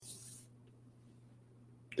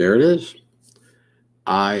There it is.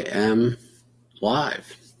 I am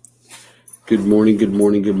live. Good morning, good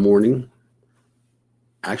morning, good morning.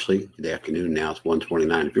 Actually, good afternoon now. It's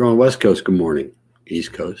 1:29. If you're on the West Coast, good morning.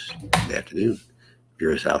 East Coast, good afternoon. If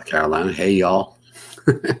you're in South Carolina, hey, y'all.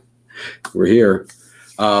 We're here.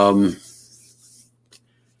 Part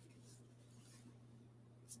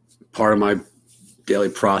of my daily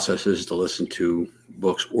process is to listen to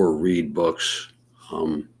books or read books.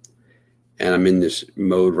 And I'm in this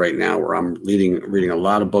mode right now where I'm reading a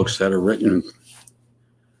lot of books that are written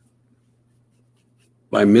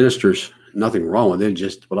by ministers. Nothing wrong with it,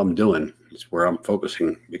 just what I'm doing. It's where I'm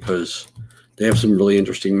focusing because they have some really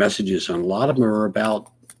interesting messages, and a lot of them are about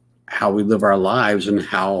how we live our lives and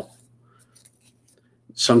how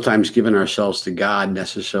sometimes giving ourselves to God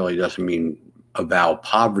necessarily doesn't mean avow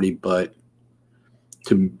poverty, but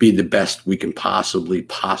to be the best we can possibly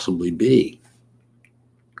be.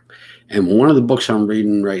 And one of the books I'm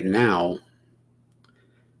reading right now,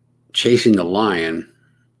 Chasing the Lion,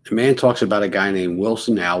 the man talks about a guy named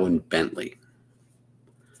Wilson Alwyn Bentley.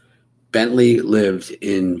 Bentley lived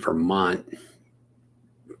in Vermont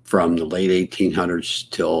from the late 1800s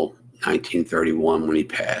till 1931 when he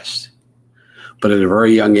passed. But at a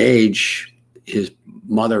very young age, his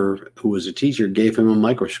mother, who was a teacher, gave him a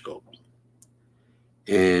microscope.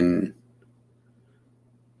 And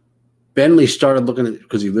Bentley started looking at,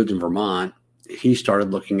 because he lived in Vermont, he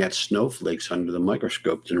started looking at snowflakes under the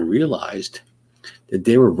microscope and realized that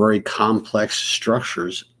they were very complex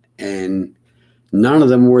structures and none of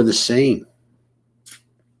them were the same.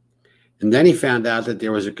 And then he found out that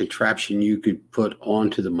there was a contraption you could put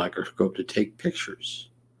onto the microscope to take pictures.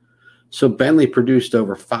 So Bentley produced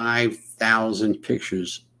over 5,000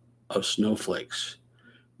 pictures of snowflakes,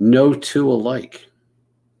 no two alike.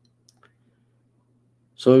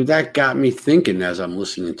 So that got me thinking as I'm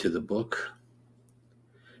listening to the book,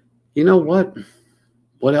 you know what?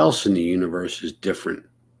 What else in the universe is different?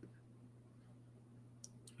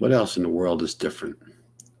 What else in the world is different?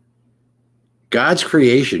 God's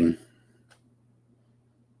creation,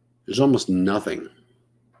 there's almost nothing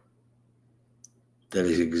that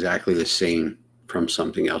is exactly the same from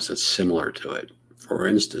something else that's similar to it. For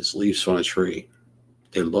instance, leaves on a tree.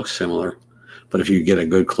 They look similar. But if you get a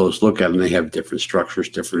good close look at them, they have different structures,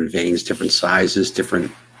 different veins, different sizes, different,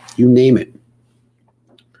 you name it.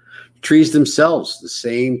 Trees themselves, the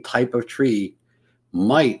same type of tree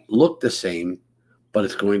might look the same, but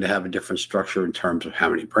it's going to have a different structure in terms of how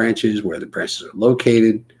many branches, where the branches are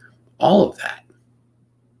located, all of that.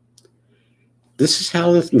 This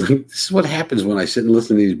is what happens when I sit and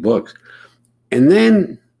listen to these books. And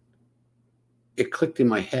then it clicked in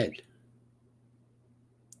my head.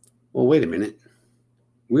 Well, wait a minute.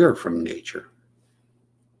 We are from nature.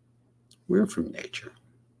 We're from nature.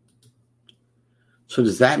 So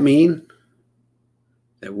does that mean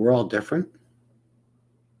that we're all different?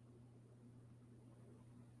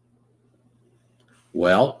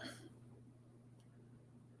 Well,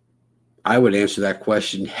 I would answer that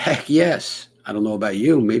question, heck yes. I don't know about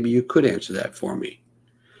you. Maybe you could answer that for me.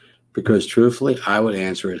 Because truthfully, I would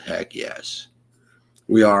answer it, heck yes.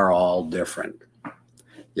 We are all different.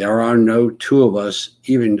 There are no two of us,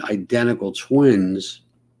 even identical twins,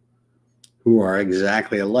 who are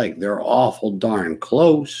exactly alike. They're awful darn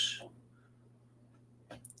close,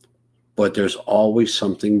 but there's always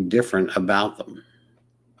something different about them.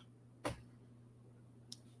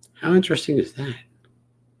 How interesting is that?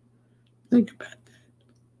 Think about that.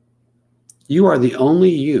 You are the only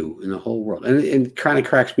you in the whole world. And it kind of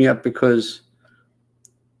cracks me up because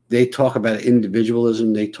they talk about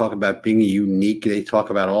individualism. They talk about being unique. They talk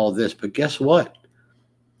about all this. But guess what?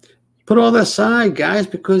 Put all that aside, guys,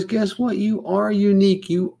 because guess what? You are unique.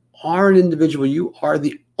 You are an individual. You are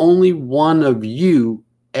the only one of you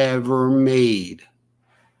ever made.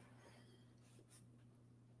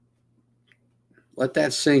 Let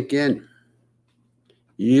that sink in.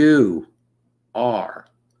 You are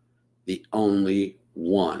the only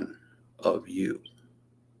one of you.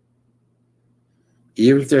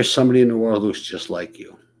 Even if there's somebody in the world who's just like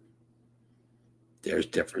you, there's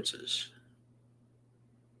differences.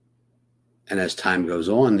 And as time goes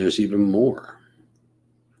on, there's even more.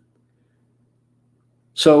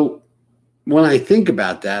 So when I think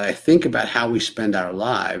about that, I think about how we spend our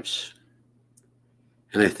lives.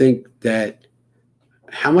 And I think that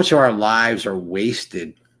how much of our lives are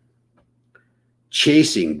wasted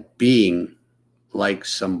chasing being like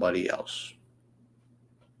somebody else.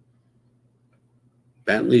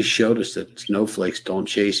 Bentley showed us that snowflakes don't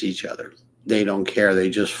chase each other. They don't care. They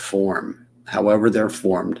just form, however they're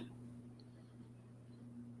formed.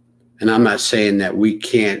 And I'm not saying that we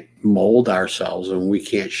can't mold ourselves and we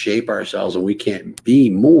can't shape ourselves and we can't be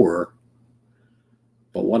more.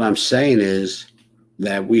 But what I'm saying is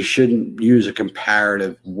that we shouldn't use a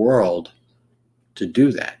comparative world to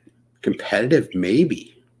do that. Competitive,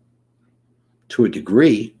 maybe, to a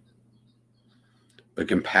degree, but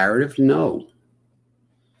comparative, no.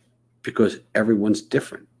 Because everyone's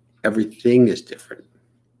different. Everything is different.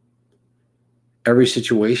 Every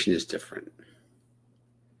situation is different.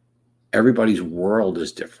 Everybody's world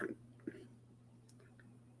is different.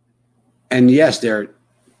 And yes,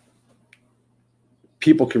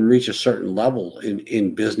 people can reach a certain level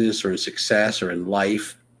in business or in success or in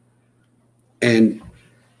life. And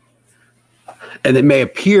it may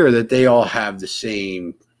appear that they all have the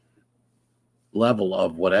same level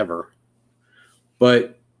of whatever,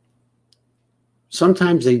 but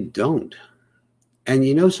sometimes they don't. And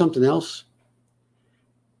you know something else?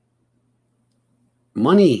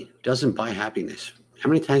 Money doesn't buy happiness. How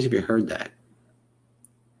many times have you heard that?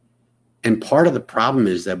 And part of the problem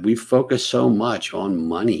is that we focus so much on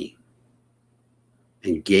money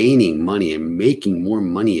and gaining money and making more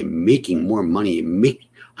money and making more money and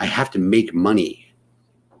I have to make money.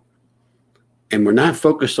 And we're not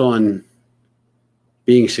focused on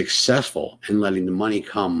being successful and letting the money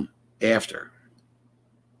come after.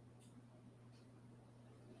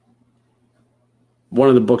 One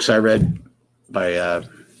of the books I read by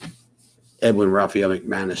Edwin Raphael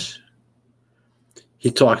McManus, he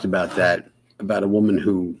talked about that, about a woman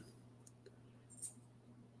who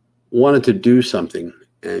wanted to do something.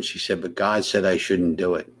 And she said, but God said I shouldn't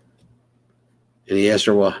do it. And he asked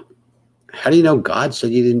her, well, how do you know God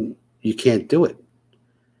said you can't do it?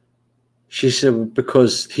 She said, well,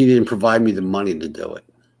 because he didn't provide me the money to do it.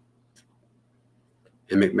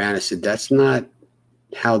 And McManus said, that's not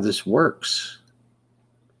how this works.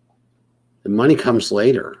 The money comes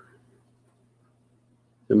later.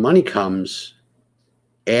 The money comes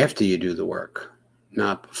after you do the work,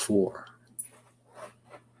 not before.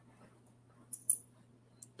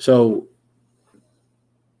 So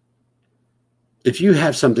if you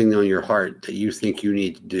have something on your heart that you think you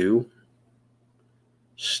need to do,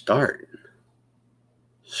 start.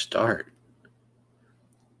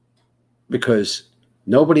 Because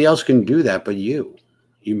nobody else can do that but you.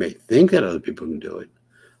 You may think that other people can do it,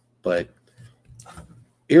 but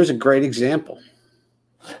here's a great example.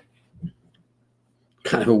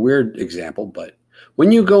 Kind of a weird example, but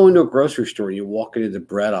when you go into a grocery store and you walk into the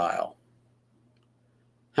bread aisle,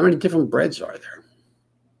 how many different breads are there?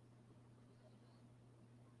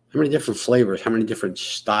 How many different flavors? How many different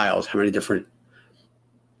styles? How many different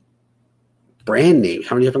brand names?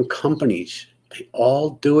 How many different companies? They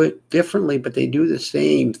all do it differently, but they do the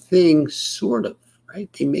same thing, sort of,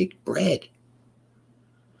 right? They make bread.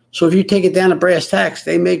 So if you take it down to brass tacks,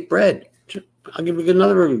 they make bread. I'll give you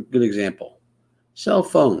another good example. Cell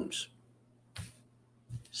phones.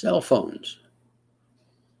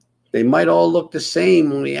 They might all look the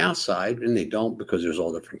same on the outside, and they don't, because there's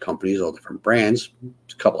all different companies, all different brands.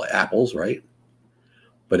 There's a couple of Apples, right?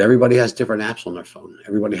 But everybody has different apps on their phone.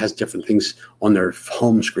 Everybody has different things on their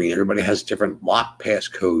home screen. Everybody has different lock pass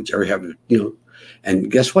codes.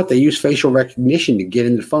 And guess what? They use facial recognition to get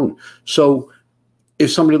in the phone. So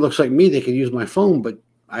if somebody looks like me, they can use my phone, but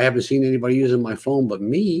I haven't seen anybody using my phone but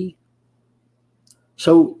me.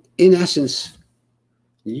 So in essence,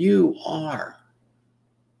 you are.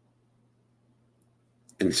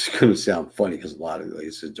 And it's going to sound funny because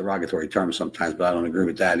it's a derogatory term sometimes, but I don't agree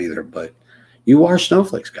with that either. But you are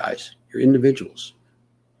snowflakes, guys. You're individuals.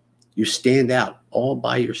 You stand out all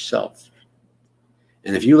by yourself.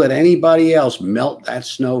 And if you let anybody else melt that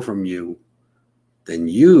snow from you, then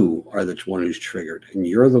you are the one who's triggered. And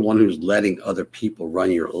you're the one who's letting other people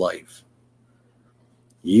run your life.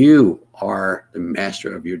 You are the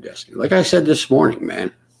master of your destiny. Like I said this morning,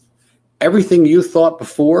 man, everything you thought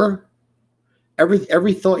before,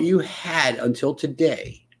 every thought you had until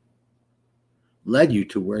today led you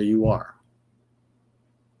to where you are.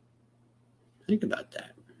 Think about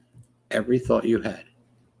that. Every thought you had.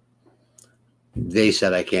 They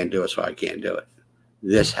said I can't do it, so I can't do it.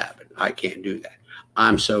 This happened. I can't do that.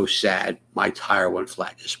 I'm so sad. My tire went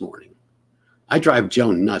flat this morning. I drive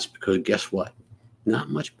Joan nuts because guess what? Not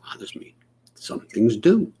much bothers me. Some things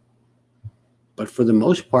do. But for the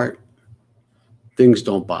most part, things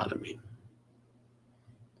don't bother me.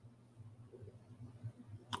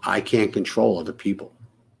 I can't control other people.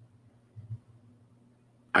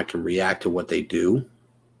 I can react to what they do.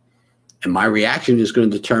 And my reaction is going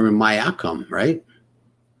to determine my outcome, right?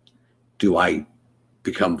 Do I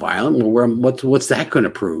become violent? Well, what's that going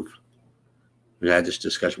to prove? I had this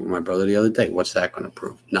discussion with my brother the other day. What's that going to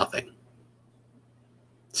prove? Nothing.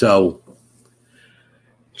 So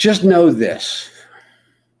just know this,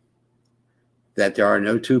 that there are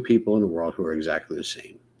no two people in the world who are exactly the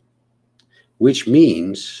same, which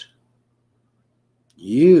means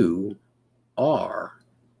you are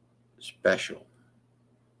special.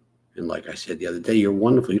 And like I said the other day, you're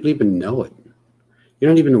wonderful. You don't even know it. You're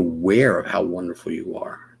not even aware of how wonderful you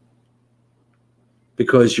are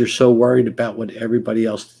because you're so worried about what everybody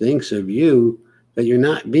else thinks of you that you're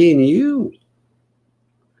not being you.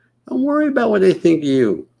 Don't worry about what they think of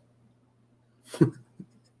you.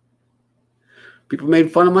 People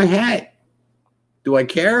made fun of my hat. Do I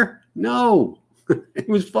care? No. It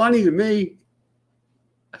was funny to me.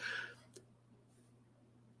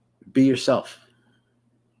 Be yourself.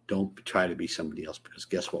 Don't try to be somebody else, because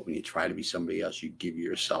guess what? When you try to be somebody else, you give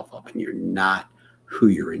yourself up and you're not who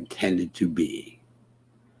you're intended to be.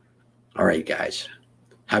 All right, guys.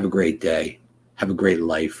 Have a great day. Have a great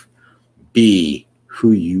life. Be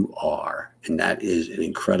who you are. And that is an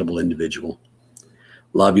incredible individual.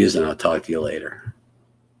 Love yous, and I'll talk to you later.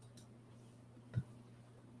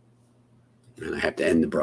 And I have to end the broadcast.